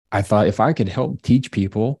I thought if I could help teach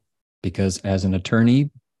people, because as an attorney,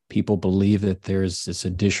 people believe that there's this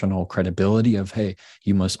additional credibility of, hey,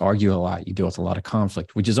 you must argue a lot, you deal with a lot of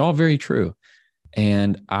conflict, which is all very true.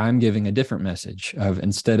 And I'm giving a different message of,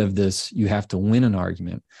 instead of this, you have to win an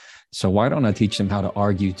argument. So why don't I teach them how to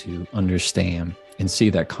argue to understand and see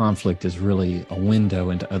that conflict is really a window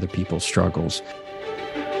into other people's struggles.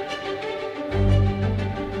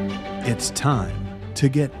 It's time to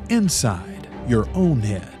get inside your own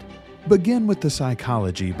head. Begin with the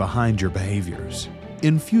psychology behind your behaviors.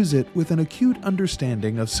 Infuse it with an acute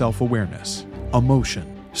understanding of self-awareness,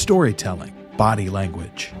 emotion, storytelling, body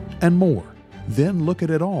language, and more. Then look at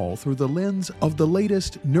it all through the lens of the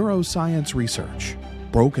latest neuroscience research,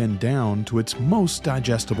 broken down to its most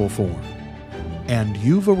digestible form. And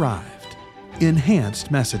you've arrived.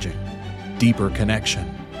 Enhanced messaging, deeper connection,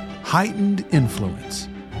 heightened influence,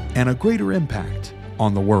 and a greater impact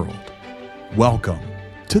on the world. Welcome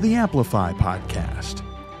to the Amplify Podcast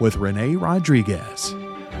with Rene Rodriguez.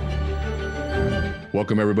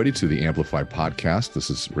 Welcome, everybody, to the Amplify Podcast. This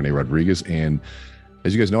is Rene Rodriguez, and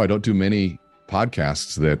as you guys know, I don't do many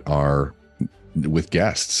podcasts that are with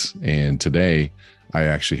guests, and today I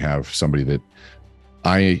actually have somebody that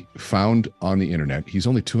I found on the internet. He's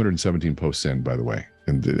only 217 posts in, by the way,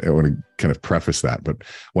 and I want to kind of preface that, but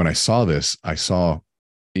when I saw this, I saw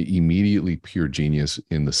immediately pure genius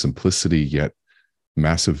in the simplicity yet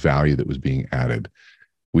massive value that was being added.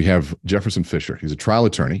 We have Jefferson Fisher. He's a trial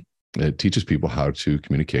attorney that teaches people how to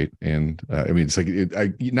communicate. And it's like,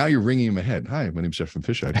 now you're ringing him ahead. Hi, my name's Jefferson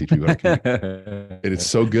Fisher. I teach people how to communicate. And it's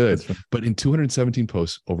so good. But in 217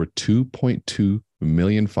 posts, over 2.2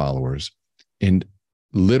 million followers, and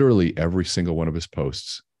literally every single one of his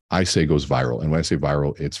posts, I say, goes viral. And when I say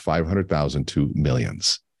viral, it's 500,000 to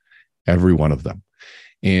millions, every one of them.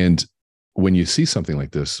 And when you see something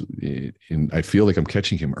like this, and I feel like I'm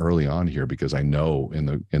catching him early on here, because I know in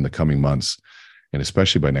the coming months, and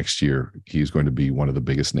especially by next year, he's going to be one of the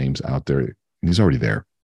biggest names out there. And he's already there.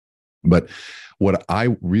 But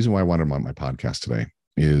reason why I wanted him on my podcast today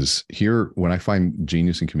is, here, when I find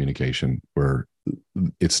genius in communication, where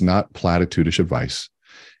it's not platitudish advice,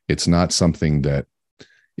 it's not something that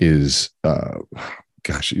is,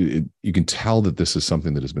 you can tell that this is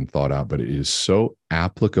something that has been thought out, but it is so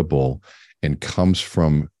applicable and comes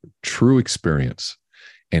from true experience.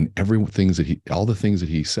 And all the things that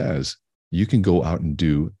he says, you can go out and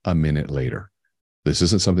do a minute later. This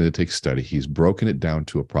isn't something that takes study. He's broken it down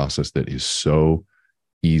to a process that is so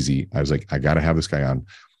easy. I was like, I got to have this guy on.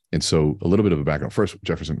 And so, a little bit of a background. First,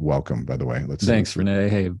 Jefferson, welcome, by the way. Thanks, Rene.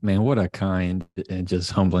 Hey, man, what a kind and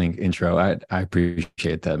just humbling intro. I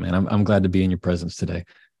appreciate that, man. I'm glad to be in your presence today.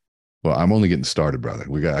 Well, I'm only getting started, brother.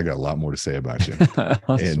 I got a lot more to say about you.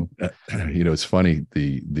 Awesome. And it's funny,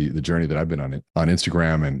 the journey that I've been on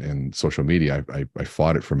Instagram and social media. I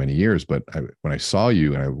fought it for many years, but when I saw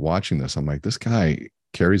you and I was watching this, I'm like, this guy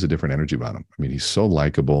carries a different energy about him. I mean, he's so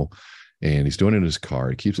likable, and he's doing it in his car.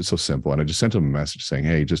 He keeps it so simple. And I just sent him a message saying,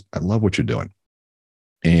 hey, I love what you're doing.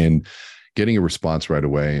 And getting a response right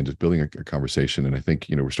away and just building a conversation. And I think,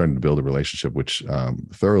 we're starting to build a relationship, which I'm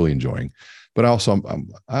thoroughly enjoying. But I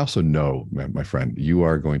also know, my friend, you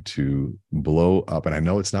are going to blow up. And I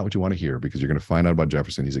know it's not what you want to hear, because you're going to find out about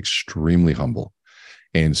Jefferson. He's extremely humble,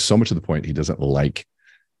 and so much to the point, he doesn't like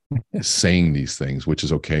saying these things, which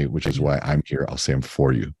is okay, which is why I'm here. I'll say them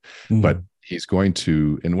for you. Mm-hmm. But he's going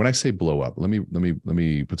to, and when I say blow up, let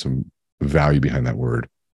me put some value behind that word.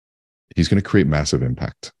 He's going to create massive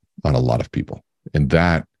impact on a lot of people. And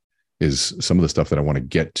that is some of the stuff that I want to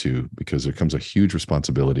get to, because there comes a huge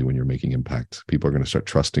responsibility when you're making impact. People are going to start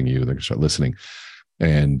trusting you. They're going to start listening.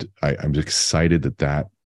 And I'm just excited that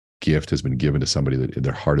gift has been given to somebody that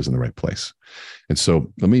their heart is in the right place. And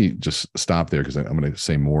so let me just stop there, because I'm going to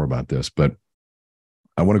say more about this, but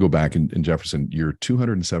I want to go back. And Jefferson, you're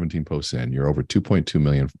 217 posts in, you're over 2.2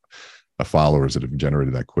 million followers that have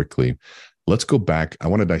generated that quickly. Let's go back. I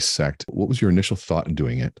want to dissect, what was your initial thought in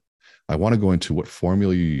doing it? I want to go into what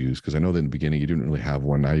formula you use, because I know that in the beginning you didn't really have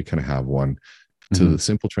one. Now you kind of have one. To the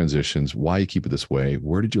simple transitions, why you keep it this way.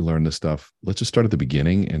 Where did you learn this stuff? Let's just start at the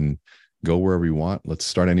beginning and go wherever you want. Let's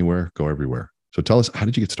start anywhere, go everywhere. So tell us, how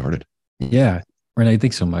did you get started? Yeah, Rene,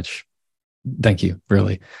 thanks so much. Thank you,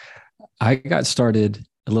 really. I got started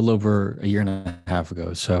a little over a year and a half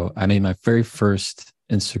ago. So I made my very first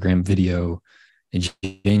Instagram video in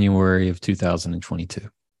January of 2022.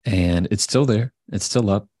 And it's still there. It's still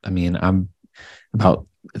up. I mean, I'm about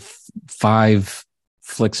 5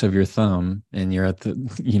 flicks of your thumb and you're at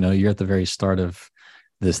the very start of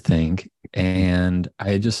this thing. And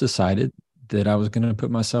I just decided that I was going to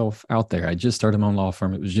put myself out there. I just started my own law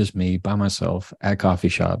firm. It was just me by myself at coffee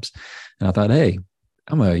shops. And I thought, hey,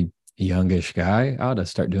 I'm a youngish guy. I ought to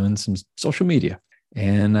start doing some social media.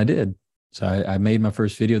 And I did. So I made my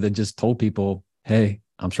first video that just told people, hey,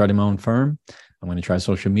 I'm starting my own firm. I'm going to try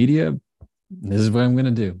social media. This is what I'm going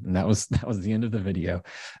to do. And that was the end of the video.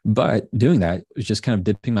 But doing that was just kind of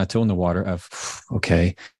dipping my toe in the water of,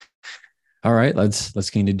 okay, all right, let's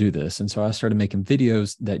begin to do this. And so I started making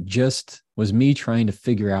videos that just was me trying to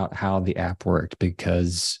figure out how the app worked.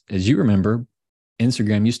 Because as you remember,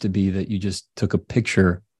 Instagram used to be that you just took a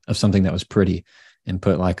picture of something that was pretty and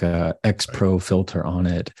put like a X Pro filter on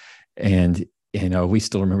it. And, you know, we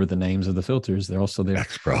still remember the names of the filters. They're also there.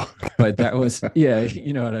 X Pro. But that was, yeah,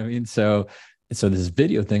 you know what I mean? So this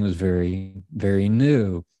video thing was very, very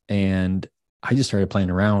new. And I just started playing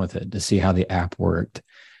around with it to see how the app worked.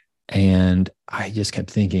 And I just kept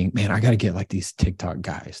thinking, man, I got to get like these TikTok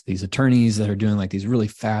guys, these attorneys that are doing like these really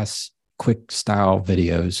fast, quick style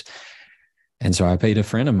videos. And so I paid a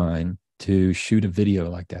friend of mine to shoot a video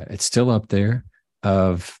like that. It's still up there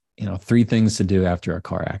of, 3 things to do after a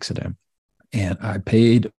car accident. And I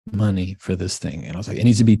paid money for this thing. And I was like, it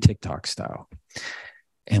needs to be TikTok style.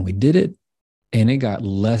 And we did it. And it got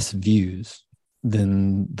less views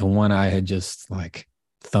than the one I had just like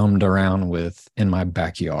thumbed around with in my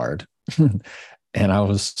backyard. And I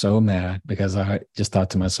was so mad because I just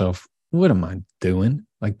thought to myself, what am I doing?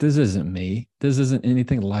 Like, this isn't me. This isn't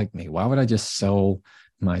anything like me. Why would I just sell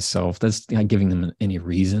myself? That's not giving them any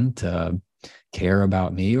reason to care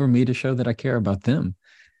about me or me to show that I care about them.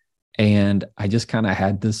 And I just kind of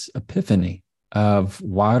had this epiphany of,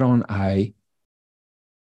 why don't I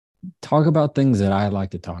talk about things that I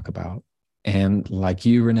like to talk about? And like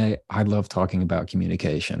you, Renee, I love talking about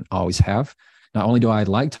communication. Always have. Not only do I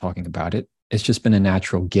like talking about it, it's just been a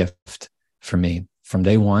natural gift for me from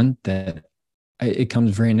day one, that it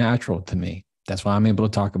comes very natural to me. That's why I'm able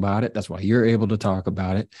to talk about it. That's why you're able to talk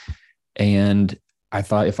about it. And I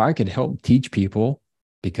thought, if I could help teach people,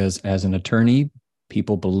 because as an attorney,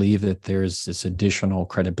 people believe that there's this additional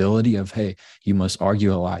credibility of, hey, you must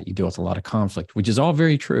argue a lot. You deal with a lot of conflict, which is all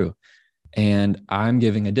very true. And I'm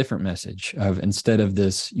giving a different message of, instead of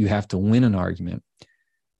this, you have to win an argument,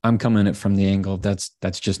 I'm coming at it from the angle that's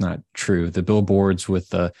just not true. The billboards with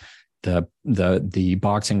the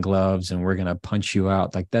boxing gloves and we're going to punch you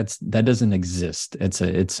out, like that doesn't exist. It's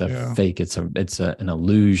a fake. It's an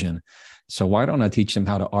illusion. So why don't I teach them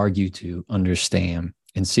how to argue, to understand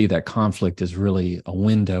and see that conflict is really a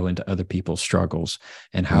window into other people's struggles?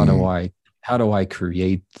 And how do I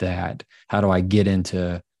create that? How do I get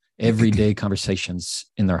into everyday conversations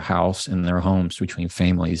in their house, in their homes, between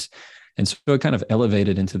families? And so it kind of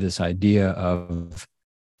elevated into this idea of,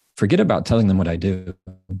 forget about telling them what I do.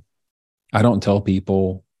 I don't tell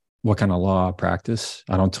people what kind of law I practice.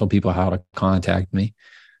 I don't tell people how to contact me.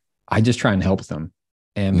 I just try and help them.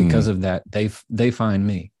 And because of that, they find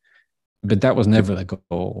me. But that was never the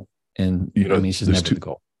goal. And it's just never the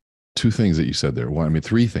goal. 2 things that you said there.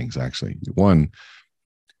 3 things actually. One,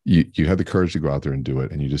 you had the courage to go out there and do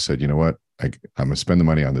it. And you just said, you know what, I'm going to spend the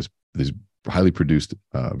money on these highly produced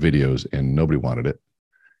videos, and nobody wanted it.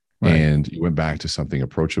 Right. And you went back to something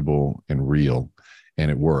approachable and real, and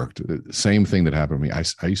it worked. The same thing that happened to me. I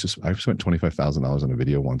spent $25,000 on a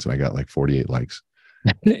video once, and I got like 48 likes.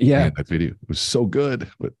 Yeah. And that video was so good,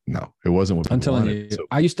 but no, it wasn't what I'm telling wanted. you. So,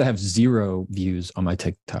 I used to have 0 views on my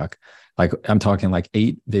TikTok. Like, I'm talking like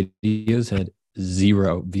 8 videos had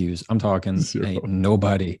 0 views. I'm talking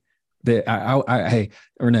nobody. Hey,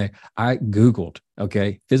 Renee, I Googled,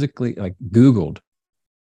 physically, like Googled,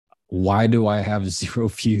 why do I have 0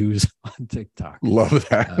 views on TikTok? Love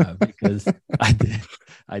that. Because I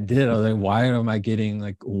did. I was like, why am I getting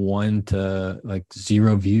like 1 to like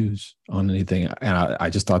 0 views on anything? And I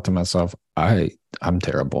just thought to myself, I'm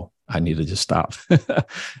terrible. I need to just stop.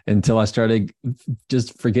 Until I started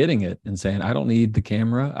just forgetting it and saying, I don't need the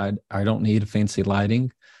camera. I don't need fancy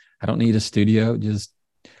lighting. I don't need a studio.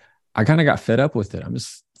 I kind of got fed up with it. I'm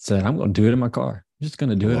just said, I'm going to do it in my car. I'm just going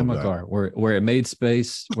to do it in my car where it made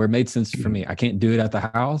space, where it made sense for me. I can't do it at the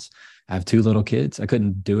house. I have 2 little kids. I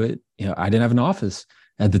couldn't do it. I didn't have an office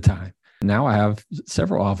at the time. Now I have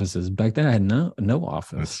several offices. Back then I had no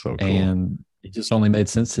office. That's so cool. And it just only made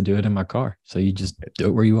sense to do it in my car. So you just do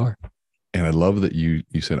it where you are. And I love that you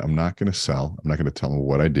said, I'm not going to sell. I'm not going to tell them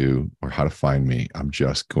what I do or how to find me. I'm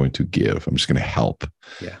just going to give. I'm just going to help.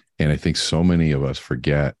 Yeah. And I think so many of us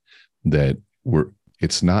forget that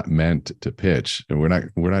it's not meant to pitch, and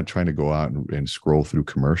we're not trying to go out and scroll through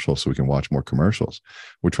commercials so we can watch more commercials.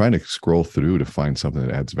 We're trying to scroll through to find something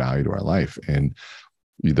that adds value to our life. And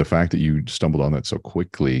the fact that you stumbled on that so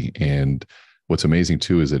quickly, and what's amazing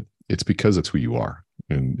too is that it's because it's who you are,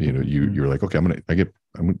 and you're like, okay,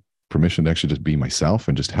 I'm permission to actually just be myself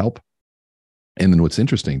and just help. And then what's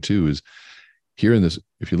interesting too is hearing this,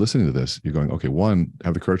 if you're listening to this, you're going, okay, one,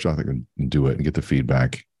 have the courage to and do it and get the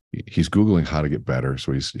feedback. He's Googling how to get better.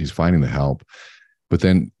 So he's finding the help. But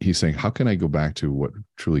then he's saying, how can I go back to what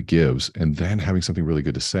truly gives? And then having something really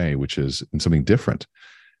good to say, which is and something different,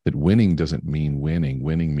 that winning doesn't mean winning.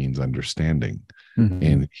 Winning means understanding. Mm-hmm.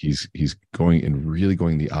 And he's going and really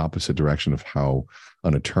going the opposite direction of how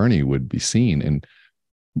an attorney would be seen. And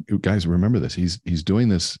guys, remember this. He's doing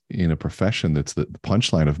this in a profession that's the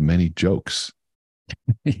punchline of many jokes.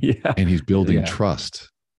 Yeah. And he's building trust.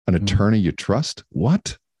 An attorney you trust?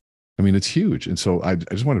 What? I mean, it's huge. And so I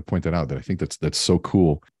just wanted to point that out, that I think that's so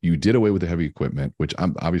cool. You did away with the heavy equipment, which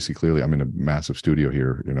I'm obviously clearly, I'm in a massive studio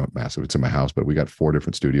here, massive. It's in my house, but we got 4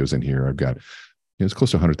 different studios in here. I've got, it's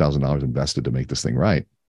close to $100,000 invested to make this thing right.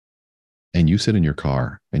 And you sit in your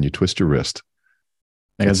car and you twist your wrist.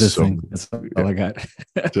 I got this thing. That's all I got.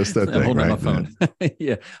 Just that thing, holding right? Up my phone.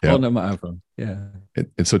 Holding up my iPhone. Yeah.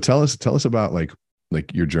 And so tell us about like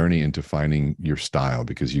your journey into finding your style,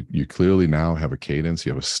 because you clearly now have a cadence,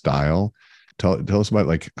 you have a style. Tell us about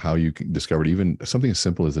like how you discovered even something as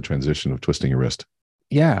simple as the transition of twisting your wrist.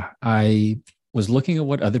 Yeah. I was looking at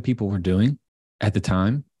what other people were doing at the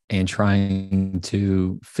time and trying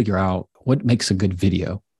to figure out what makes a good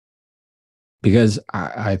video. Because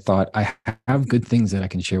I thought I have good things that I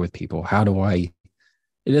can share with people. It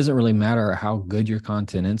doesn't really matter how good your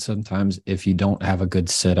content is sometimes if you don't have a good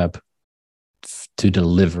setup to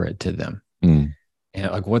deliver it to them. And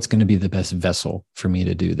like, what's going to be the best vessel for me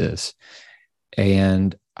to do this?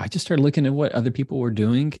 And I just started looking at what other people were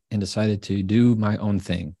doing and decided to do my own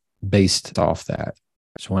thing based off that.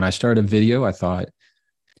 So when I started a video, I thought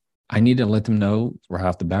I need to let them know right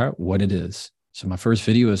off the bat what it is. So my first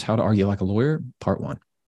video is how to argue like a lawyer, part 1.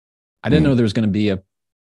 I didn't know there was going to be a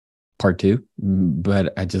part 2,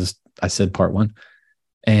 but I said part 1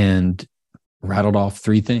 and rattled off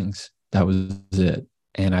 3 things. That was it.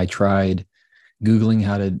 And I tried Googling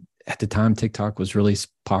at the time, TikTok was really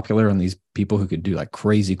popular on these people who could do like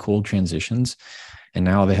crazy cool transitions. And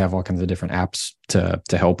now they have all kinds of different apps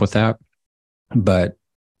to help with that. But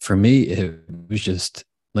for me, it was just,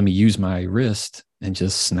 let me use my wrist and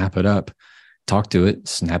just snap it up. Talk to it,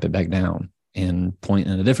 snap it back down, and point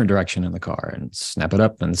in a different direction in the car and snap it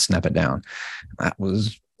up and snap it down. That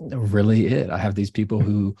was really it. I have these people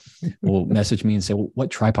who will message me and say, well,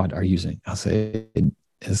 what tripod are you using? I'll say,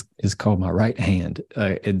 it's called my right hand.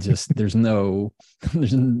 There's no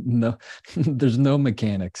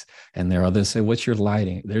mechanics. And there others say, what's your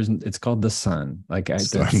lighting? It's called the sun.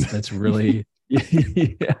 That's really,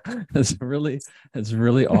 yeah, that's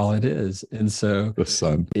really all it is. And so the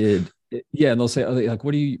sun. And they'll say, oh, like,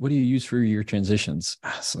 what do you use for your transitions?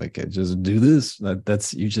 It's like, I just do this.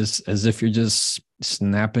 That's you just, as if you're just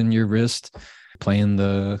snapping your wrist, playing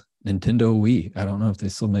the Nintendo Wii. I don't know if they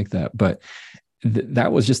still make that, but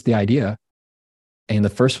that was just the idea. And the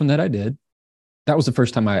first one that I did, that was the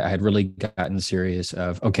first time I had really gotten serious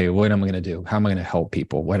of, okay, what am I going to do? How am I going to help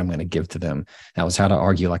people? What am I going to give to them? That was how to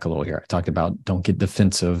argue like a lawyer. I talked about don't get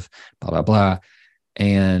defensive, blah, blah, blah.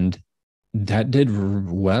 And that did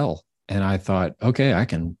well. And I thought, okay, I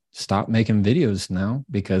can stop making videos now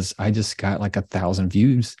because I just got like 1,000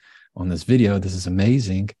 views on this video. This is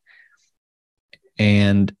amazing.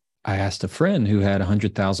 And I asked a friend who had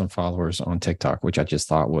 100,000 followers on TikTok, which I just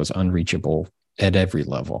thought was unreachable at every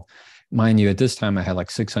level. Mind you, at this time, I had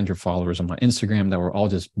like 600 followers on my Instagram that were all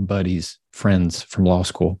just buddies, friends from law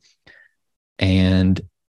school. And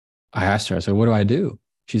I asked her, I said, what do I do?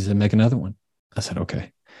 She said, make another one. I said,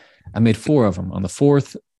 okay. I made 4 of them. On the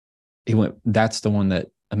 4th, that's the one that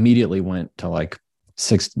immediately went to like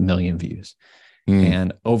 6 million views.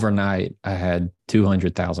 And overnight I had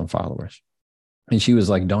 200,000 followers. And she was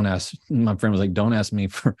like, my friend was like, don't ask me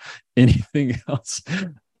for anything else.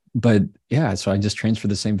 But yeah, so I just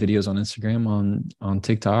transferred the same videos on Instagram, on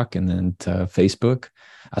TikTok, and then to Facebook.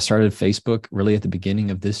 I started Facebook really at the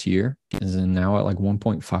beginning of this year, and then now at like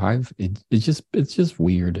 1.5. It's just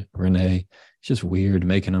weird, Renee. It's just weird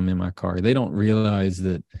making them in my car. They don't realize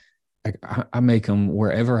that I make them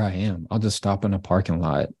wherever I am. I'll just stop in a parking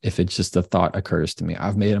lot if it's just a thought occurs to me.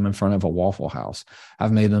 I've made them in front of a Waffle House.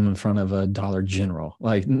 I've made them in front of a Dollar General.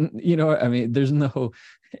 Like, I mean,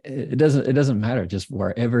 it doesn't matter, just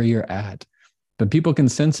wherever you're at. But people can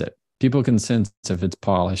sense it. People can sense if it's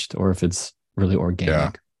polished or if it's really organic.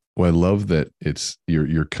 Yeah. Well, I love that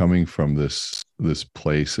you're coming from this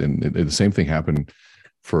place, and the same thing happened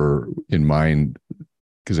in mine.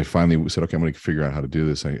 because I finally said, okay, I'm going to figure out how to do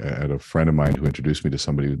this. I had a friend of mine who introduced me to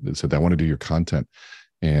somebody that said, I want to do your content.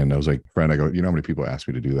 And I was like, friend, I go, you know how many people ask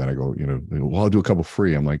me to do that? I go, well, I'll do a couple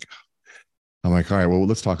free. I'm like, all right, well,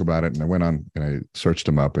 let's talk about it. And I went on and I searched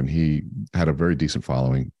him up, and he had a very decent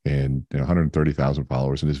following and 130,000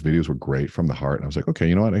 followers, and his videos were great from the heart. And I was like, okay,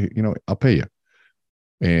 you know what? I'll pay you.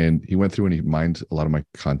 And he went through and he mined a lot of my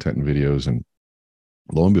content and videos. And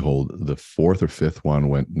lo and behold, the fourth or fifth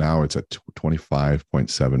one now it's at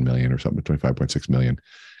 25.7 million or something, 25.6 million.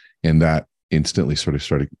 And that instantly sort of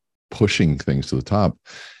started pushing things to the top.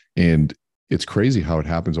 And it's crazy how it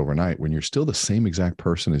happens overnight when you're still the same exact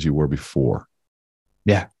person as you were before.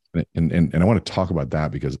 Yeah. And I want to talk about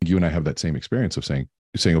that because you and I have that same experience of saying,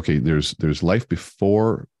 okay, there's life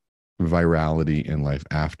before virality and life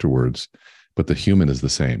afterwards, but the human is the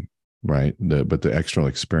same, right? But the external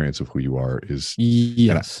experience of who you are is,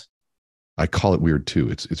 yes. I call it weird too.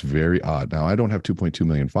 It's very odd. Now I don't have 2.2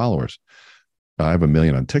 million followers. I have 1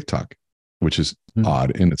 million on TikTok, which is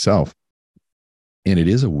odd in itself. And it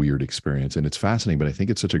is a weird experience and it's fascinating, but I think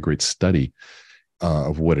it's such a great study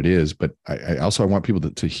of what it is. But I also want people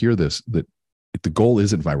to hear this, that the goal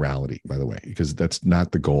isn't virality, by the way, because that's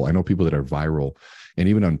not the goal. I know people that are viral, and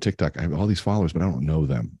even on TikTok, I have all these followers, but I don't know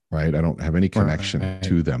them, right? I don't have any connection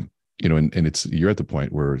to them, and you're at the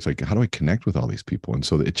point where it's like, how do I connect with all these people? And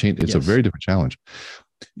so it changed. It's a very different challenge.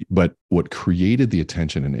 But what created the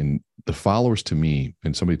attention and the followers to me,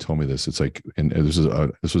 and somebody told me this, it's like, and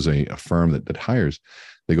this was a firm that hires,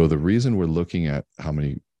 they go, the reason we're looking at how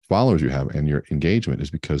many followers you have and your engagement is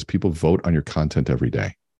because people vote on your content every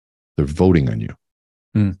day. They're voting on you,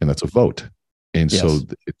 and that's a vote. And so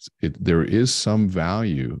there is some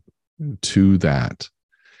value to that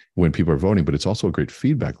when people are voting, but it's also a great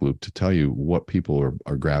feedback loop to tell you what people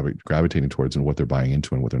are gravitating towards and what they're buying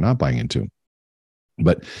into and what they're not buying into.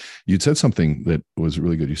 But you'd said something that was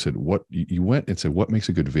really good. You said you went and said, what makes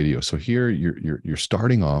a good video? So here you're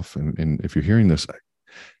starting off, and if you're hearing this,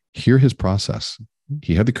 hear his process.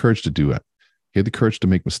 He had the courage to do it. He had the courage to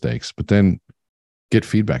make mistakes, but then get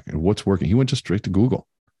feedback and what's working. He went just straight to Google,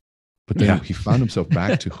 but then he found himself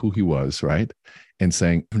back to who he was, right? And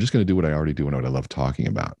saying, I'm just going to do what I already do and what I love talking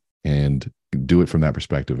about, and do it from that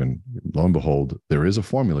perspective. And lo and behold, there is a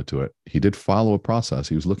formula to it. He did follow a process.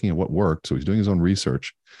 He was looking at what worked. So he's doing his own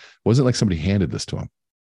research. It wasn't like somebody handed this to him.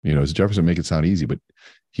 As Jefferson make it sound easy, but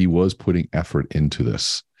he was putting effort into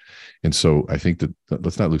this. And so I think that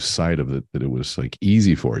let's not lose sight of it, that it was like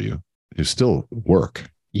easy for you. It's still work.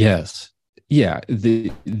 Yes. Yeah.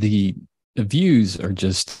 The views are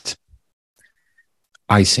just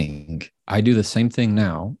icing. I do the same thing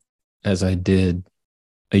now as I did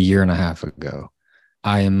a year and a half ago.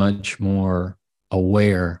 I am much more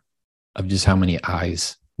aware of just how many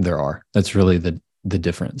eyes there are. That's really the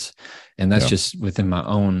difference. And that's just within my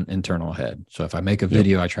own internal head. So if I make a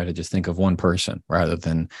video, I try to just think of one person rather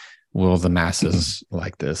than, will the masses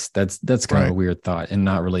like this? That's kind of a weird thought and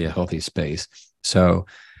not really a healthy space. So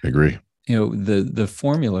I agree. The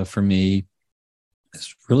formula for me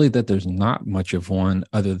is really that there's not much of one,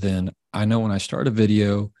 other than I know when I start a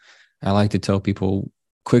video, I like to tell people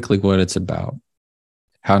quickly what it's about,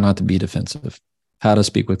 how not to be defensive, how to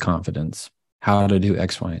speak with confidence, how to do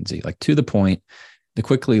X, Y, and Z, like to the point, to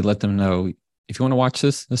quickly let them know, if you want to watch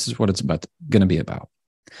this is what it's going to be about.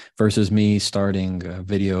 Versus me starting a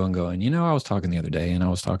video and going, I was talking the other day and I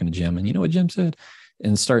was talking to Jim, and you know what Jim said?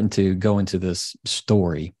 And starting to go into this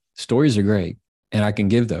story. Stories are great, and I can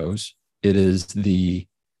give those. It is the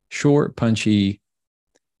short, punchy,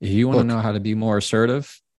 if you want to know how to be more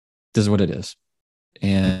assertive, this is what it is.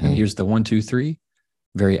 And here's the 1, 2, 3,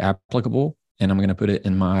 very applicable. And I'm going to put it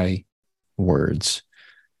in my words.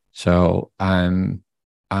 So I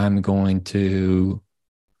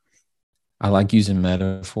like using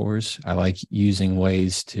metaphors. I like using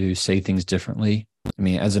ways to say things differently. I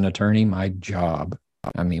mean, as an attorney, my job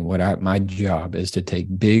is to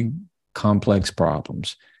take big, complex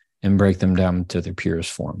problems and break them down to their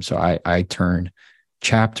purest form. So I turn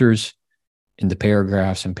chapters into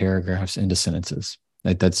paragraphs and paragraphs into sentences.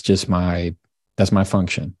 That's my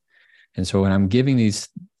function. And so when I'm giving these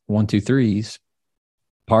 1, 2, 3s,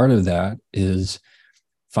 part of that is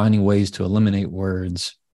finding ways to eliminate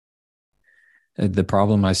words. The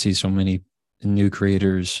problem I see so many new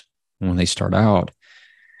creators when they start out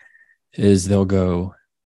is they'll go,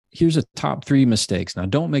 here's a top 3 mistakes. Now,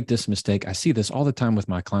 don't make this mistake. I see this all the time with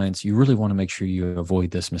my clients. You really want to make sure you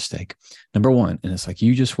avoid this mistake. Number 1, and it's like,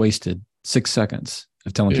 you just wasted 6 seconds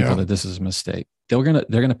of telling people that this is a mistake. They're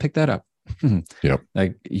gonna pick that up.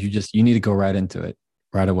 Like you need to go right into it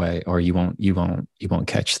right away, or you won't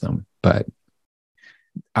catch them. But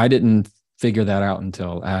I didn't figure that out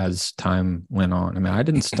until as time went on. I mean, I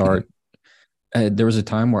didn't start. There was a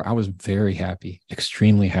time where I was very happy,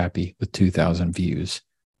 extremely happy with 2,000 views.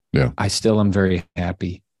 Yeah. I still am very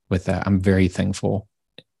happy with that. I'm very thankful.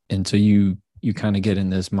 And so you kind of get in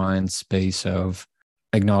this mind space of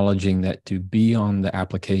acknowledging that to be on the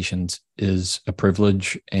applications is a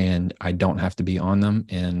privilege, and I don't have to be on them.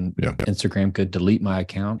 And Instagram could delete my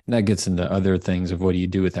account. And that gets into other things of what do you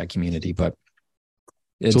do with that community. But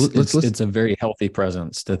it's a very healthy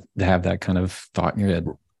presence to have that kind of thought in your head.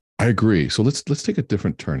 I agree. So let's take a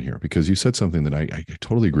different turn here, because you said something that I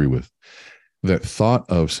totally agree with. That thought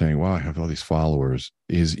of saying, wow, I have all these followers,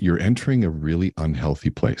 is you're entering a really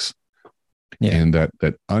unhealthy place. Yeah. And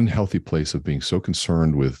that unhealthy place of being so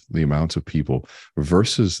concerned with the amounts of people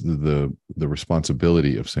versus the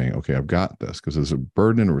responsibility of saying, okay, I've got this, because there's a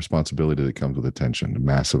burden and a responsibility that comes with attention,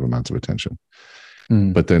 massive amounts of attention.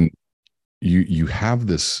 But then you have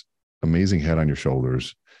this amazing head on your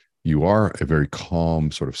shoulders. You are a very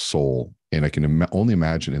calm sort of soul. And I can only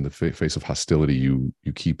imagine in the face of hostility, you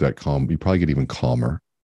keep that calm. You probably get even calmer.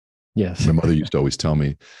 Yes. My mother used to always tell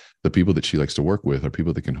me the people that she likes to work with are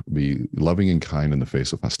people that can be loving and kind in the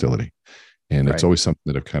face of hostility. And it's always something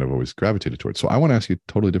that I've kind of always gravitated towards. So I want to ask you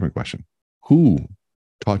a totally different question. Who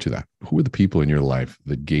taught you that? Who are the people in your life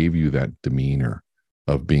that gave you that demeanor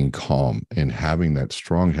of being calm and having that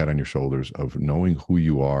strong head on your shoulders, of knowing who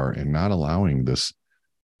you are and not allowing this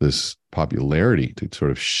popularity to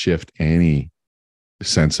sort of shift any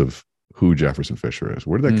sense of who Jefferson Fisher is?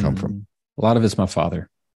 Where did that come from? A lot of it's my father.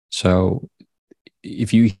 So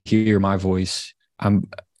if you hear my voice, I'm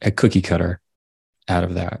a cookie cutter out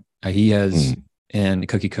of that. He has and a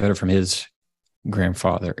cookie cutter from his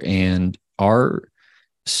grandfather. And our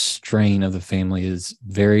strain of the family is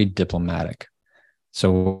very diplomatic.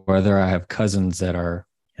 So whether I have cousins that are,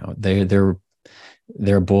 they're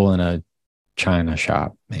a bull in a china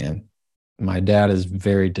shop, man. My dad is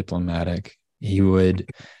very diplomatic.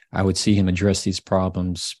 I would see him address these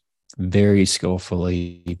problems very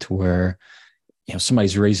skillfully, to where,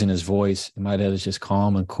 somebody's raising his voice, and my dad is just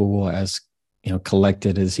calm and cool, as,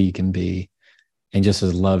 collected as he can be, and just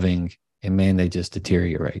as loving. And man, they just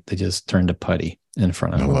deteriorate. They just turn to putty in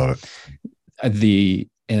front of him. I love it.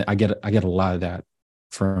 And I get a lot of that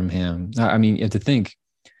from him. I mean, you have to think,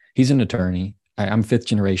 he's an attorney. I'm fifth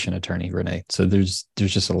generation attorney, Renee. So there's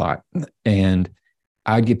just a lot. And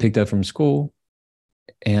I'd get picked up from school,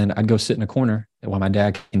 and I'd go sit in a corner while my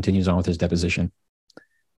dad continues on with his deposition.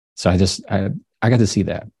 So I got to see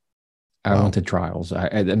that. I went to trials. I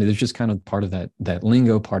mean, there's just kind of part of that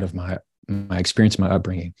lingo, part of my experience, my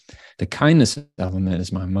upbringing. The kindness element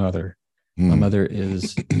is my mother. My mother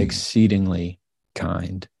is exceedingly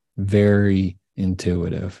kind, very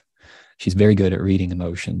intuitive. She's very good at reading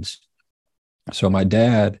emotions. So my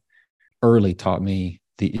dad early taught me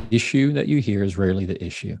the issue that you hear is rarely the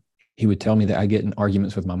issue. He would tell me that I get in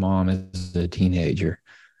arguments with my mom as a teenager,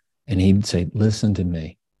 and he'd say, listen to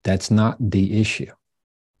me. That's not the issue.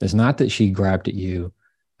 It's not that she grabbed at you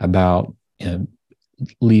about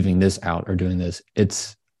leaving this out or doing this.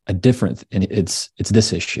 It's a different, and it's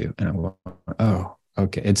this issue. And I'm going, oh,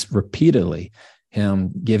 okay. It's repeatedly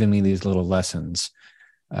him giving me these little lessons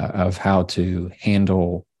of how to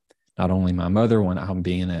handle not only my mother when I'm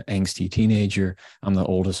being an angsty teenager. I'm the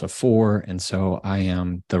oldest of 4, and so I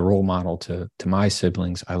am the role model to my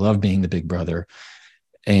siblings. I love being the big brother,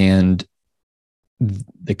 and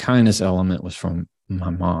the kindness element was from my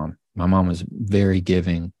mom. My mom was very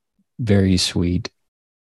giving, very sweet.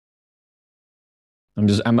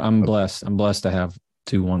 I'm blessed. I'm blessed to have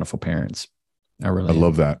 2 wonderful parents. I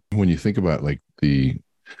love that. When you think about like a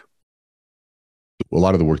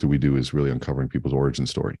lot of the work that we do is really uncovering people's origin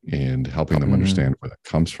story and helping them understand where that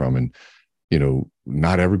comes from. And,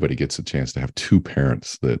 not everybody gets a chance to have 2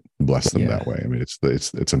 parents that bless them that way. I mean,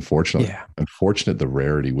 it's unfortunate, the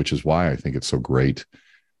rarity, which is why I think it's so great.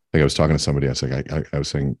 Like I was talking to somebody, I was like, I was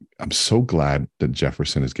saying, I'm so glad that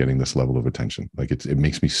Jefferson is getting this level of attention. Like it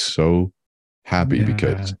makes me so happy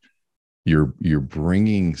because you're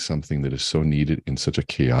bringing something that is so needed in such a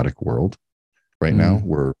chaotic world right now,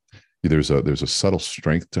 where there's a subtle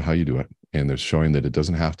strength to how you do it. And they're showing that it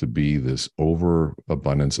doesn't have to be this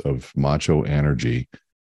overabundance of macho energy,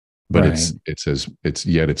 but it's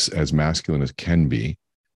as masculine as can be,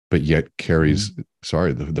 but yet carries,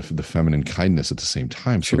 the feminine kindness at the same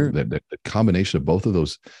time. So that combination of both of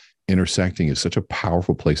those intersecting is such a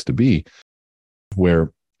powerful place to be,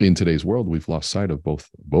 where in today's world, we've lost sight of both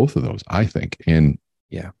of those, I think. And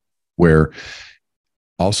where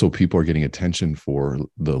also people are getting attention for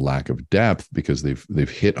the lack of depth, because they've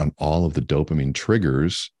hit on all of the dopamine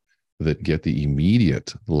triggers that get the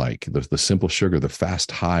immediate, like the simple sugar, the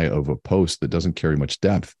fast high of a post that doesn't carry much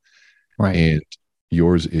depth. Right. And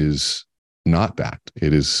yours is not that.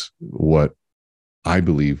 It is what I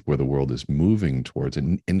believe where the world is moving towards.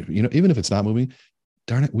 And even if it's not moving,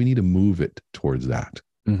 darn it, we need to move it towards that,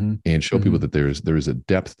 and show people that there is a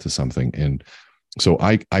depth to something. And so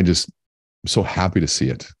I just so happy to see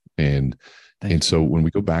it. And so when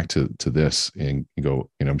we go back to this and you go,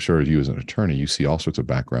 I'm sure you as an attorney, you see all sorts of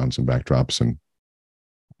backgrounds and backdrops, and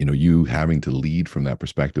you having to lead from that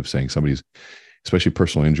perspective, saying somebody's, especially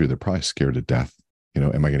personal injury, they're probably scared to death.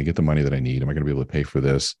 Am I going to get the money that I need? Am I going to be able to pay for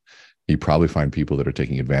this? You probably find people that are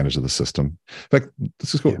taking advantage of the system. In fact,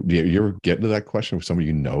 let's just go. Yeah. You ever get into that question with somebody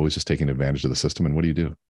is just taking advantage of the system, and what do you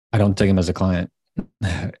do? I don't take them as a client.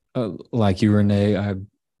 Like you, Renee,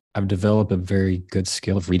 I've developed a very good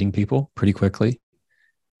skill of reading people pretty quickly.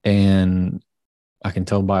 And I can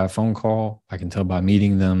tell by a phone call, I can tell by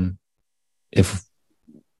meeting them if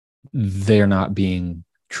they're not being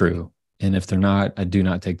true. And if they're not, I do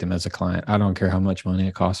not take them as a client. I don't care how much money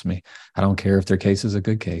it costs me. I don't care if their case is a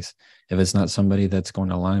good case. If it's not somebody that's going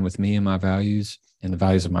to align with me and my values and the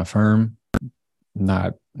values of my firm,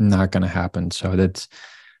 not going to happen. So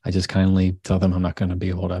I just kindly tell them I'm not going to be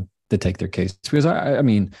able to take their case, because I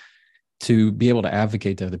mean, to be able to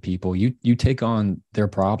advocate to other people, you take on their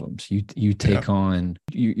problems. You take on,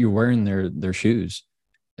 you're wearing their shoes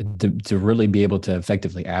to really be able to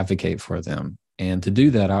effectively advocate for them. And to do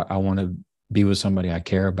that, I want to be with somebody I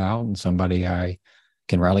care about and somebody I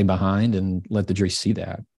can rally behind and let the jury see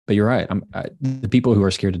that. But you're right. The people who are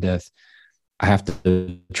scared to death, I have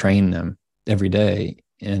to train them every day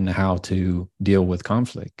in how to deal with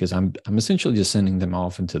conflict, because I'm essentially just sending them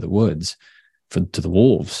off into the woods to the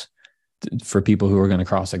wolves for people who are going to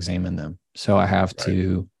cross-examine them. So I have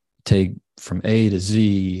to take from A to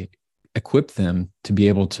Z, equip them to be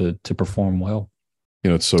able to perform well.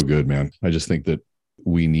 It's so good, man. I just think that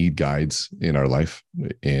we need guides in our life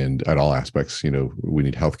and at all aspects. We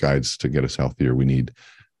need health guides to get us healthier. We need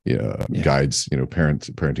guides,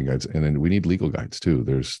 parenting guides. And then we need legal guides too.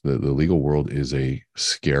 There's the legal world is a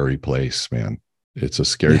scary place, man. It's a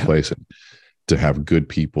scary place, and to have good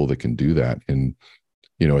people that can do that. And,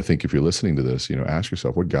 I think if you're listening to this, ask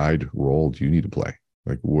yourself, what guide role do you need to play?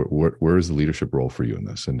 Like where is the leadership role for you in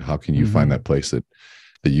this? And how can you find that place that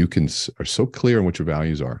you are so clear on what your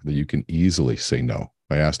values are that you can easily say no?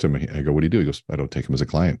 I asked him, I go, what do you do? He goes, I don't take him as a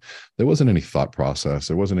client. There wasn't any thought process.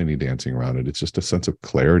 There wasn't any dancing around it. It's just a sense of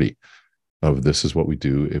clarity of this is what we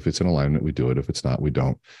do. If it's in alignment, we do it. If it's not, we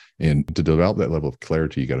don't. And to develop that level of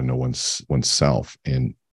clarity, you got to know oneself.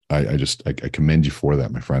 And I commend you for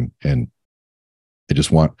that, my friend. And I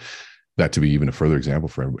just want that to be even a further example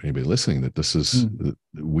for anybody listening, that this is,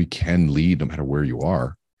 we can lead no matter where you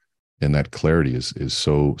are. And that clarity is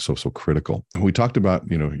so critical. We talked about,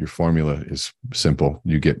 your formula is simple.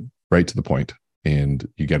 You get right to the point, and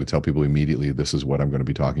you got to tell people immediately, this is what I'm going to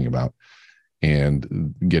be talking about.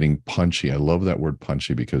 And getting punchy. I love that word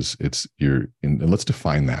punchy, because and let's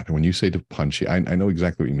define that. And when you say to punchy, I know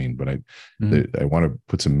exactly what you mean, but I want to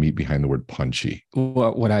put some meat behind the word punchy.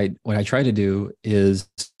 Well, what I try to do is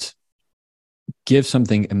give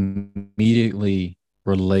something immediately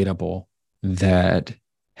relatable that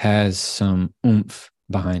has some oomph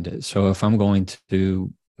behind it. So if I'm going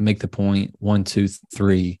to make the point 1, 2,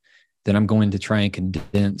 3, then I'm going to try and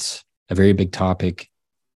condense a very big topic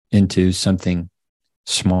into something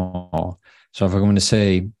small. So if I'm going to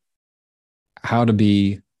say how to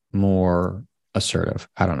be more assertive,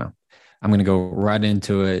 I don't know, I'm going to go right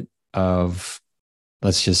into it of,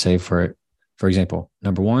 let's just say for example,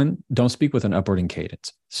 number 1, don't speak with an upward in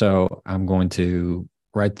cadence. So I'm going to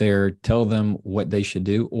right there tell them what they should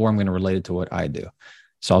do, or I'm going to relate it to what I do.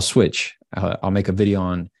 So I'll switch. I'll make a video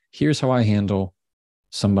on, here's how I handle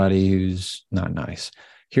somebody who's not nice.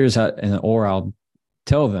 Or I'll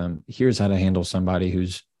tell them, here's how to handle somebody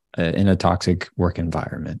who's in a toxic work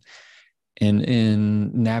environment,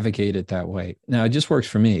 and navigate it that way. Now, it just works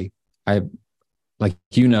for me.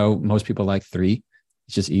 Most people like 3.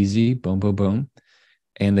 It's just easy, boom, boom, boom.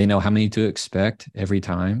 And they know how many to expect every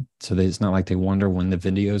time. So that it's not like they wonder when the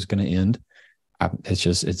video is going to end.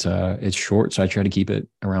 It's short. So I try to keep it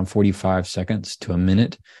around 45 seconds to a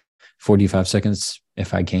minute, 45 seconds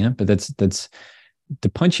if I can. But that's the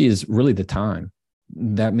punchy is really the time.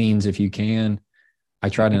 That means if you can, I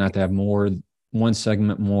try to not to have one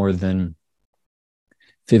segment more than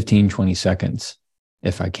 15, 20 seconds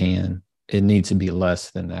if I can. It needs to be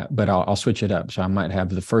less than that, but I'll switch it up. So I might have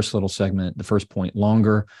the first little segment, the first point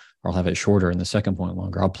longer, or I'll have it shorter and the second point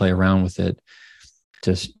longer. I'll play around with it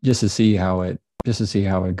just to see how it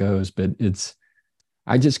goes. But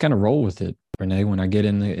I just kind of roll with it, Renee. When I get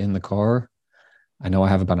in the car, I know I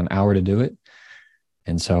have about an hour to do it.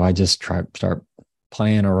 And so I just start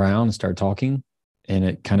playing around and start talking, and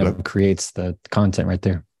it kind of creates the content right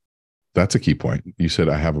there. That's a key point. You said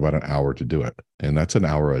I have about an hour to do it, and that's an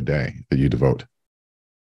hour a day that you devote.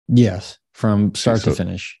 Yes, from start to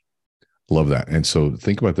finish. Love that. And so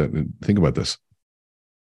think about that. Think about this.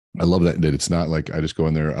 I love that it's not like I just go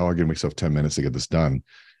in there, oh, I'll give myself 10 minutes to get this done.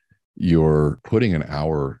 You're putting an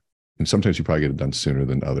hour, and sometimes you probably get it done sooner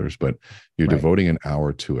than others, but you're devoting an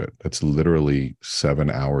hour to it. That's literally 7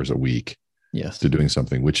 hours a week to doing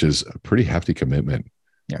something, which is a pretty hefty commitment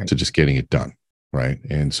to just getting it done. Right.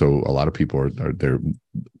 And so a lot of people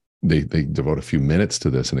they devote a few minutes to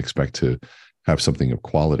this and expect to have something of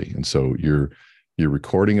quality. And so you're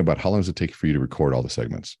recording about, how long does it take for you to record all the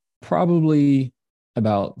segments? Probably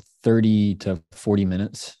about 30 to 40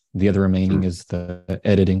 minutes. The other remaining is the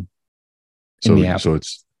editing in the app. So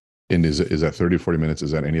is that 30 to 40 minutes?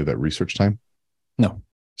 Is that any of that research time? No.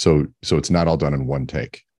 So it's not all done in one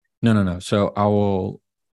take. No. So I'll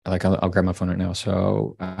grab my phone right now.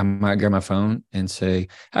 So I might grab my phone and say,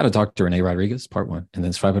 how to talk to Rene Rodriguez, part 1, and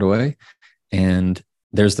then swipe it away. And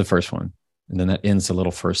there's the first one. And then that ends the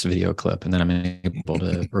little first video clip. And then I'm able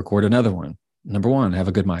to record another one. Number 1, have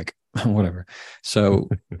a good mic, whatever. So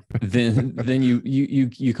then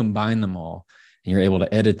you combine them all, and you're able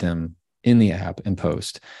to edit them in the app and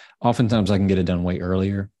post. Oftentimes I can get it done way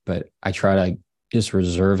earlier, but I try to just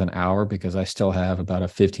reserve an hour because I still have about a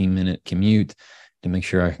 15-minute commute to make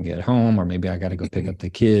sure I can get home, or maybe I got to go pick up the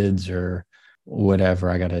kids or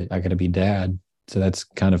whatever. I gotta be dad. So that's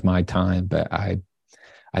kind of my time, but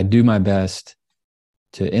I do my best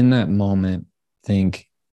to, in that moment, think,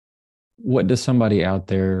 what does somebody out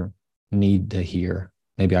there need to hear?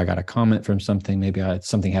 Maybe I got a comment from something. Maybe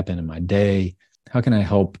something happened in my day. How can I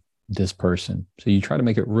help this person? So you try to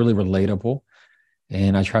make it really relatable,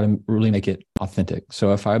 and I try to really make it authentic.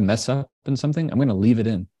 So if I mess up in something, I'm going to leave it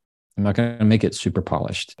in. I'm not going to make it super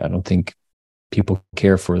polished. I don't think people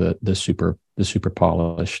care for the super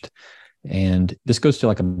polished. And this goes to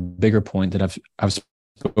like a bigger point that I've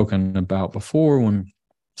spoken about before, when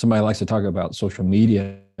somebody likes to talk about social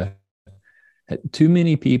media. Too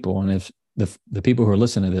many people, and if the people who are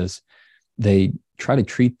listening to this, they try to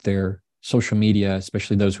treat their social media,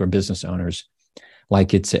 especially those who are business owners,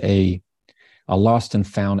 like it's a lost and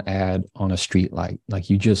found ad on a street light. Like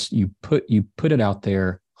you put it out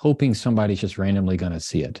there, hoping somebody's just randomly going to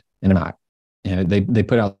see it, and they're not. You know, they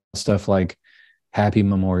put out stuff like Happy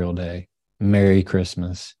Memorial Day, Merry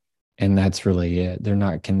Christmas, and that's really it. They're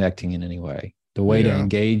not connecting in any way. The way to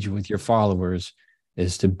engage with your followers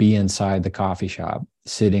is to be inside the coffee shop,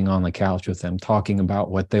 sitting on the couch with them, talking about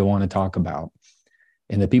what they want to talk about.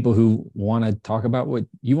 And the people who want to talk about what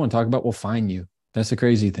you want to talk about will find you. That's the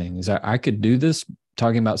crazy thing, is that I could do this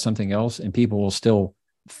talking about something else and people will still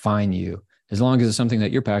find you. As long as it's something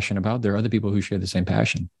that you're passionate about, there are other people who share the same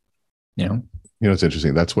passion. It's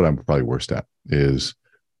interesting. That's what I'm probably worst at, is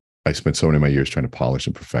I spent so many of my years trying to polish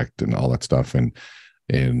and perfect and all that stuff.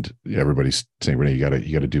 And everybody's saying, Renee, you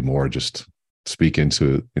got to do more. Just speak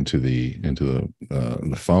into the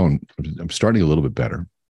phone. I'm starting a little bit better,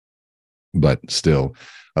 but still,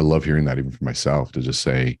 I love hearing that even for myself, to just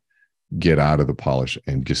say, get out of the polish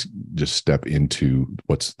and just step into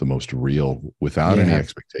what's the most real without any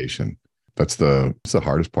expectation. That's the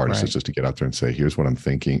hardest part, is just to get out there and say, here's what I'm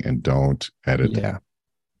thinking, and don't edit. Yeah.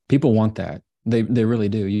 People want that. They really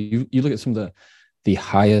do. You look at some of the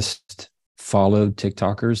highest followed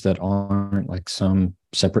TikTokers that aren't like some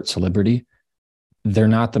separate celebrity. They're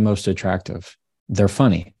not the most attractive. They're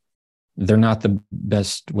funny. They're not the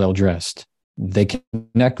best well-dressed. They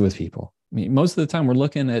connect with people. I mean, most of the time we're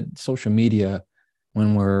looking at social media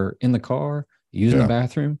when we're in the car, using the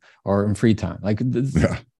bathroom, or in free time. Like, I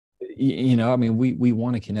mean, we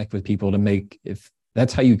want to connect with people to make, if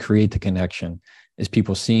that's how you create the connection, is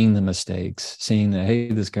people seeing the mistakes, seeing that,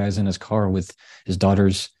 hey, this guy's in his car with his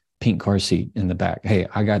daughter's pink car seat in the back. Hey,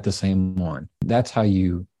 I got the same one. That's how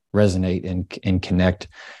you resonate and connect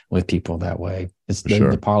with people that way. It's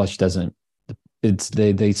the polish doesn't,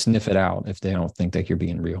 they sniff it out if they don't think that you're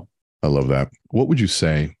being real. I love that. What would you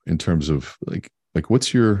say in terms of like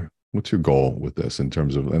what's your goal with this, in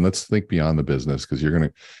terms of, and let's think beyond the business, because you're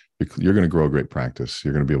going to grow a great practice.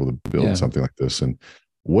 You're going to be able to build something like this. And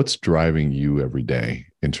what's driving you every day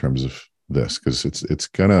in terms of this? Because it's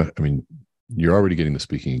gonna, I mean, you're already getting the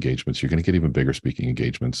speaking engagements. You're going to get even bigger speaking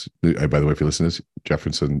engagements. By the way, if you listen to this,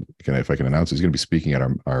 Jefferson, if I can announce, he's going to be speaking at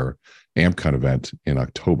our AmpCon event in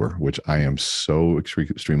October, which I am so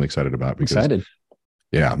extremely excited about, because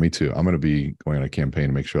Yeah, me too. I'm going to be going on a campaign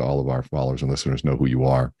to make sure all of our followers and listeners know who you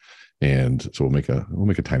are. And so we'll make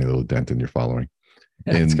a tiny little dent in your following.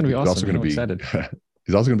 Yeah, it's And going to be he's awesome. also going to I'm be excited.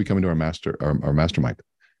 he's also going to be coming to our mastermind.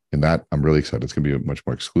 And that I'm really excited. It's going to be a much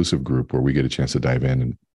more exclusive group where we get a chance to dive in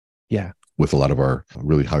and Yeah. with a lot of our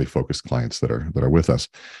really highly focused clients that are with us.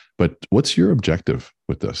 But what's your objective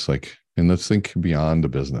with this? Like, and let's think beyond the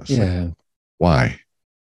business. Like, Yeah. why?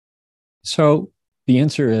 So the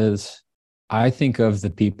answer is I think of the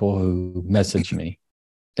people who message me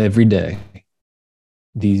every day,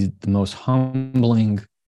 the most humbling,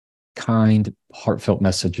 kind, heartfelt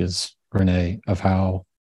messages, Renee, of how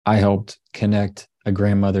I helped connect a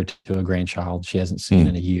grandmother to a grandchild she hasn't seen Mm,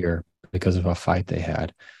 in a year because of a fight they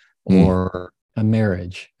had, mm, or a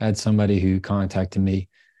marriage. I had somebody who contacted me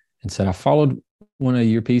and said, I followed one of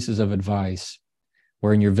your pieces of advice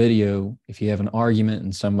where in your video, if you have an argument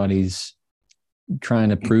and somebody's trying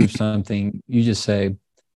to prove something, you just say,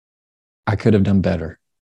 I could have done better.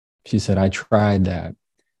 She said, I tried that.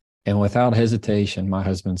 And without hesitation, my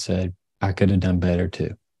husband said, I could have done better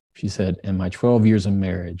too. She said, in my 12 years of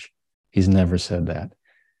marriage, he's never said that.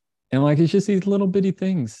 And like, it's just these little bitty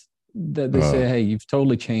things that they uh, say, hey, you've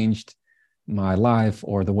totally changed my life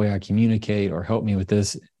or the way I communicate or help me with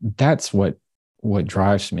this. That's what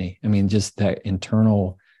drives me. I mean, just that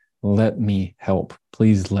internal, let me help.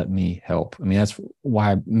 Please let me help. I mean, that's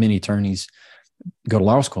why many attorneys go to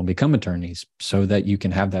law school and become attorneys so that you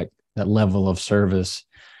can have that level of service,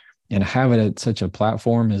 and have it at such a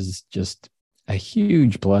platform is just a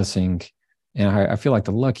huge blessing. And I feel like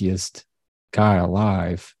the luckiest guy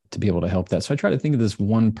alive to be able to help that. So I try to think of this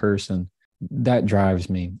one person that drives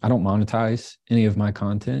me. I don't monetize any of my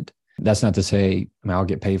content. That's not to say, I mean, I'll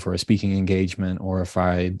get paid for a speaking engagement, or if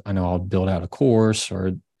I know I'll build out a course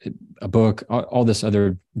or a book, all this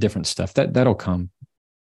other different stuff that'll come.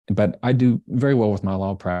 But I do very well with my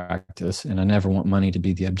law practice, and I never want money to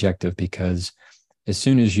be the objective, because as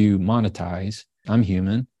soon as you monetize, I'm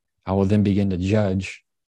human. I will then begin to judge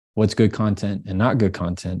what's good content and not good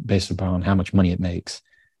content based upon how much money it makes.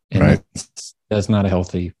 And right. that's not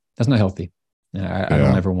healthy. That's not healthy. And I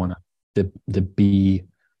don't Yeah. ever want to be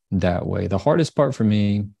that way. The hardest part for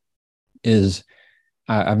me is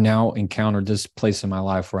I've now encountered this place in my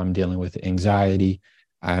life where I'm dealing with anxiety.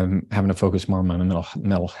 I'm having to focus more on my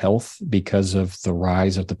mental health because of the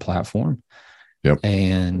rise of the platform. Yep.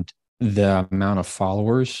 And the amount of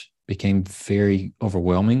followers became very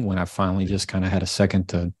overwhelming when I finally just kind of had a second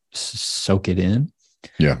to soak it in.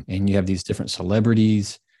 Yeah. And you have these different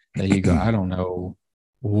celebrities that you go, I don't know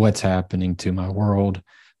what's happening to my world,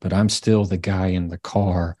 but I'm still the guy in the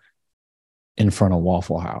car in front of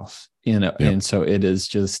Waffle House, Yep. and so it is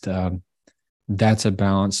just, that's a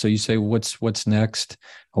balance. So you say, what's next?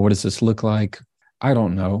 Or what does this look like? I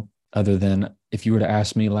don't know, other than if you were to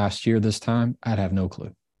ask me last year this time, I'd have no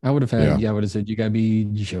clue. I would have Yeah. I would have said, you gotta be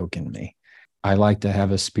joking me. I like to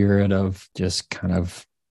have a spirit of just kind of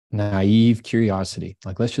naive curiosity.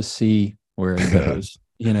 Like, let's just see where it goes.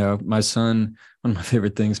 My son, one of my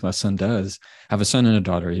favorite things my son does, I have a son and a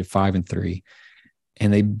daughter, 5 and 3,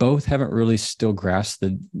 and they both haven't really still grasped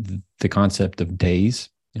the concept of days,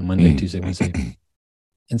 and Monday, Mm. Tuesday, Wednesday.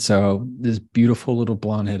 And so this beautiful little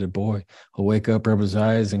blonde-headed boy will wake up, rub his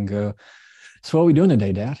eyes, and go, so what are we doing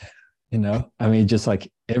today, Dad? I mean, just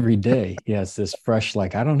like every day he has this fresh,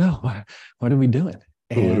 like, I don't know, what are we doing?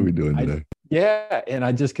 What are we And doing today? yeah, and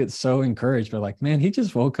I just get so encouraged. But like, man, he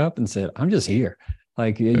just woke up and said, I'm just here.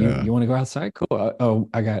 Like, yeah, Yeah. you want to go outside? Cool. Oh,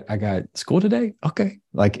 I got school today. Okay.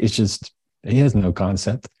 Like, it's just, he has no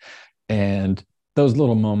concept. And those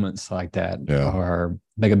little moments like that Yeah.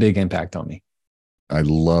 make a big impact on me. I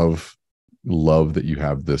love that you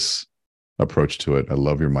have this approach to it. I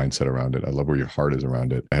love your mindset around it. I love where your heart is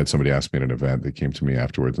around it. I had somebody ask me at an event. They came to me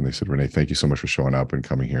afterwards and they said, Renee, thank you so much for showing up and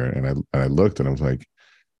coming here. And I looked and I was like,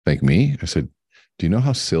 thank me? I said, do you know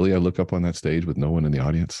how silly I look up on that stage with no one in the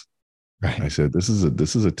audience? I Right. said, this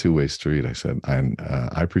is a two-way street. I said, and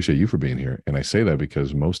I appreciate you for being here. And I say that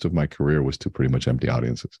because most of my career was to pretty much empty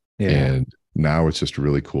audiences. Yeah. And now it's just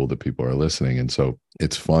really cool that people are listening. And so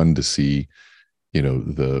it's fun to see,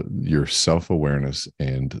 your self-awareness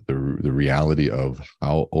and the reality of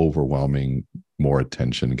how overwhelming more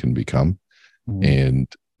attention can become. Mhm. And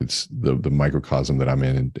it's the microcosm that I'm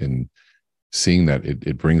in, and seeing that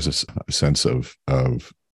it brings us a sense of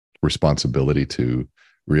responsibility to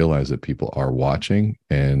realize that people are watching,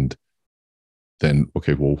 and then,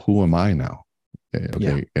 okay, well, who am I now? Okay,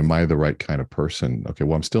 Yeah. am I the right kind of person? Okay,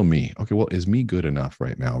 well, I'm still me. Okay, well, is me good enough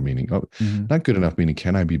right now? Meaning, Hmm. not good enough, meaning,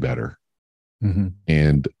 can I be better? Hmm.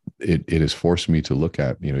 And it has forced me to look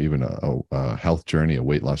at, even a health journey, a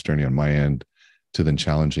weight loss journey on my end, to then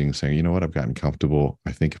challenging and saying, you know what, I've gotten comfortable.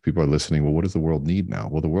 I think if people are listening, well, what does the world need now?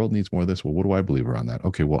 Well, the world needs more of this. Well, what do I believe around that?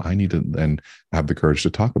 Okay, well, I need to then have the courage to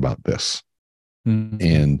talk about this. Mm-hmm.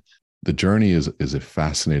 And the journey is a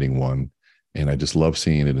fascinating one. And I just love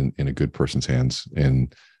seeing it in a good person's hands.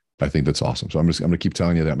 And I think that's awesome. So I'm going to keep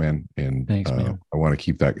telling you that, man. And thanks, man. I want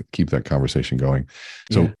to keep that conversation going.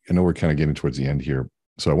 So I know we're kind of getting towards the end here.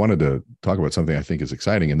 So I wanted to talk about something I think is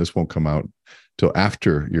exciting, and this won't come out till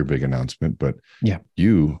after your big announcement, but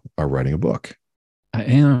you are writing a book. I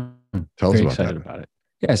am. Tell very us excited about it.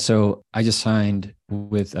 Yeah. So I just signed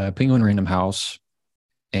with Penguin Random House,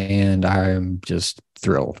 and I'm just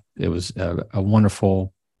thrilled. It was a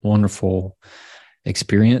wonderful, wonderful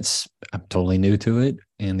experience. I'm totally new to it.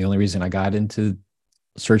 And the only reason I got into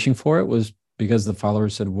searching for it was because the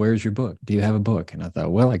followers said, "Where's your book? Do you have a book?" And I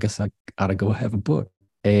thought, well, I guess I ought to go have a book.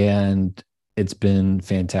 And it's been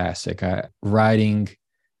fantastic. Writing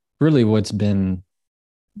really what's been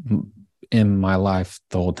in my life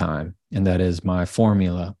the whole time. And that is my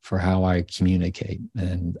formula for how I communicate.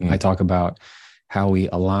 And I talk about how we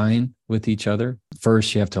align with each other.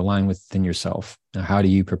 First, you have to align within yourself. Now, how do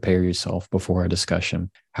you prepare yourself before a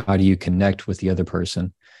discussion? How do you connect with the other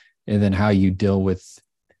person? And then how you deal with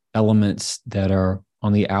elements that are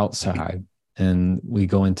on the outside. And we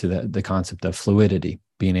go into the concept of fluidity,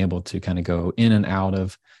 being able to kind of go in and out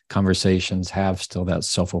of conversations, have still that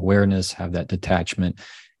self-awareness, have that detachment,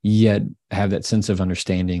 yet have that sense of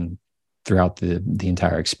understanding throughout the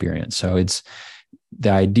entire experience. So it's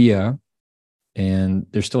the idea, and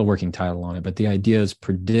there's still a working title on it, but the idea is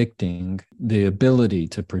predicting, the ability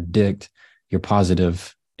to predict your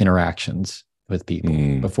positive interactions with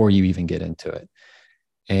people before you even get into it.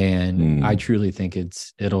 And I truly think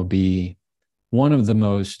it'll be one of the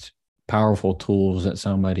most powerful tools that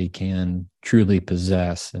somebody can truly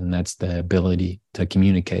possess, and that's the ability to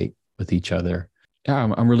communicate with each other.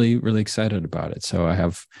 Yeah, I'm really, really excited about it. So I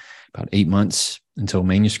have about 8 months until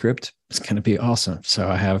manuscript. It's going to be awesome. So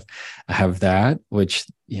I have that, which,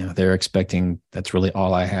 they're expecting that's really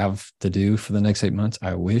all I have to do for the next 8 months,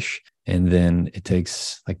 I wish. And then it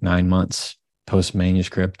takes like 9 months post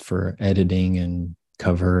manuscript for editing and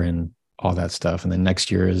cover and all that stuff. And then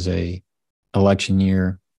next year is a election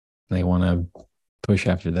year. They want to push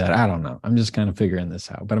after that. I don't know. I'm just kind of figuring this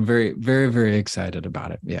out, but I'm very, very, very excited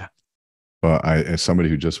about it. Yeah. Well, as somebody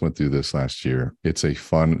who just went through this last year, it's a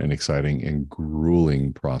fun and exciting and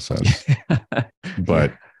grueling process,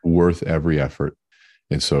 but worth every effort.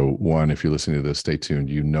 And so, if you're listening to this, stay tuned.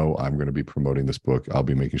 I'm going to be promoting this book. I'll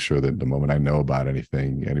be making sure that the moment I know about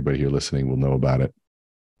anything, anybody here listening will know about it.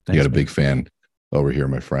 Thanks, you got a big fan over here,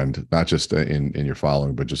 my friend, not just in your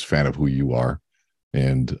following, but just fan of who you are.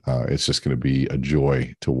 And it's just going to be a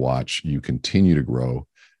joy to watch you continue to grow,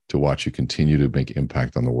 to watch you continue to make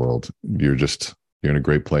impact on the world. You're in a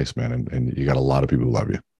great place, man. And you got a lot of people who love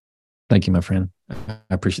you. Thank you, my friend. I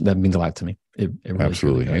appreciate that. It means a lot to me. It really,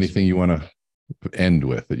 absolutely. Really anything you want to end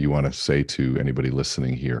with that you want to say to anybody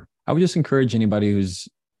listening here? I would just encourage anybody who's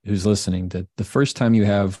listening that the first time you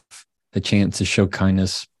have a chance to show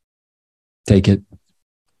kindness, take it.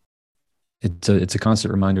 It's a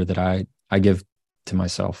constant reminder that I give to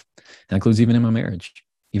myself. That includes even in my marriage,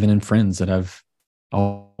 even in friends that I've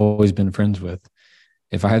always been friends with.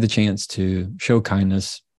 If I had the chance to show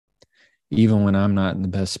kindness, even when I'm not in the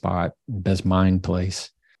best spot, best mind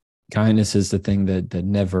place, kindness is the thing that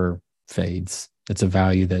never fades. It's a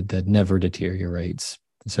value that never deteriorates.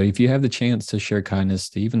 So if you have the chance to share kindness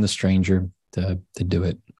to even the stranger, to do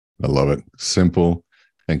it. I love it. Simple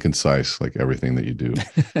and concise, like everything that you do.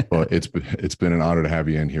 Well, it's been an honor to have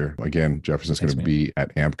you in here. Again, Jefferson's going to be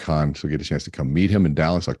at AmpCon, so get a chance to come meet him in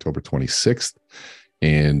Dallas, October 26th.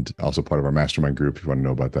 And also part of our mastermind group. If you want to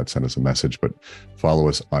know about that, send us a message, but follow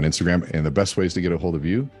us on Instagram. And the best ways to get a hold of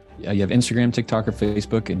you? Yeah, you have Instagram, TikTok, or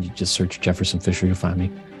Facebook, and you just search Jefferson Fisher, you'll find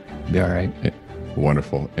me. Be all right.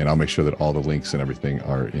 Wonderful. And I'll make sure that all the links and everything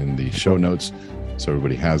are in the show notes, so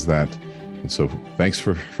everybody has that. And so thanks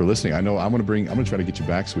for listening. I know I'm going to try to get you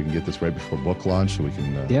back so we can get this right before book launch, so we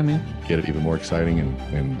can get it even more exciting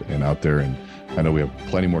and out there. And I know we have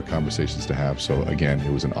plenty more conversations to have. So again,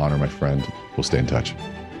 it was an honor, my friend. We'll stay in touch.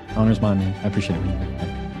 Honor's mine, man. I appreciate it,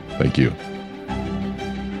 man. Thank you.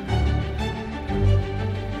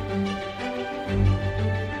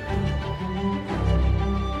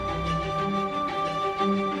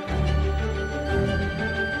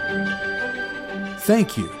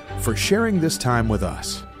 Thank you for sharing this time with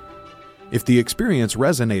us. If the experience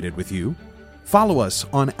resonated with you, follow us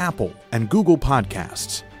on Apple and Google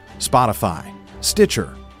Podcasts, Spotify,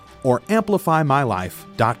 Stitcher, or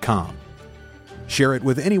amplifymylife.com. Share it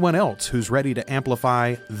with anyone else who's ready to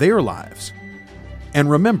amplify their lives. And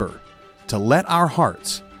remember to let our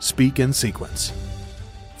hearts speak in sequence.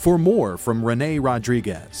 For more from Rene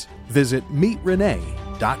Rodriguez, visit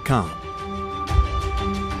meetrenee.com.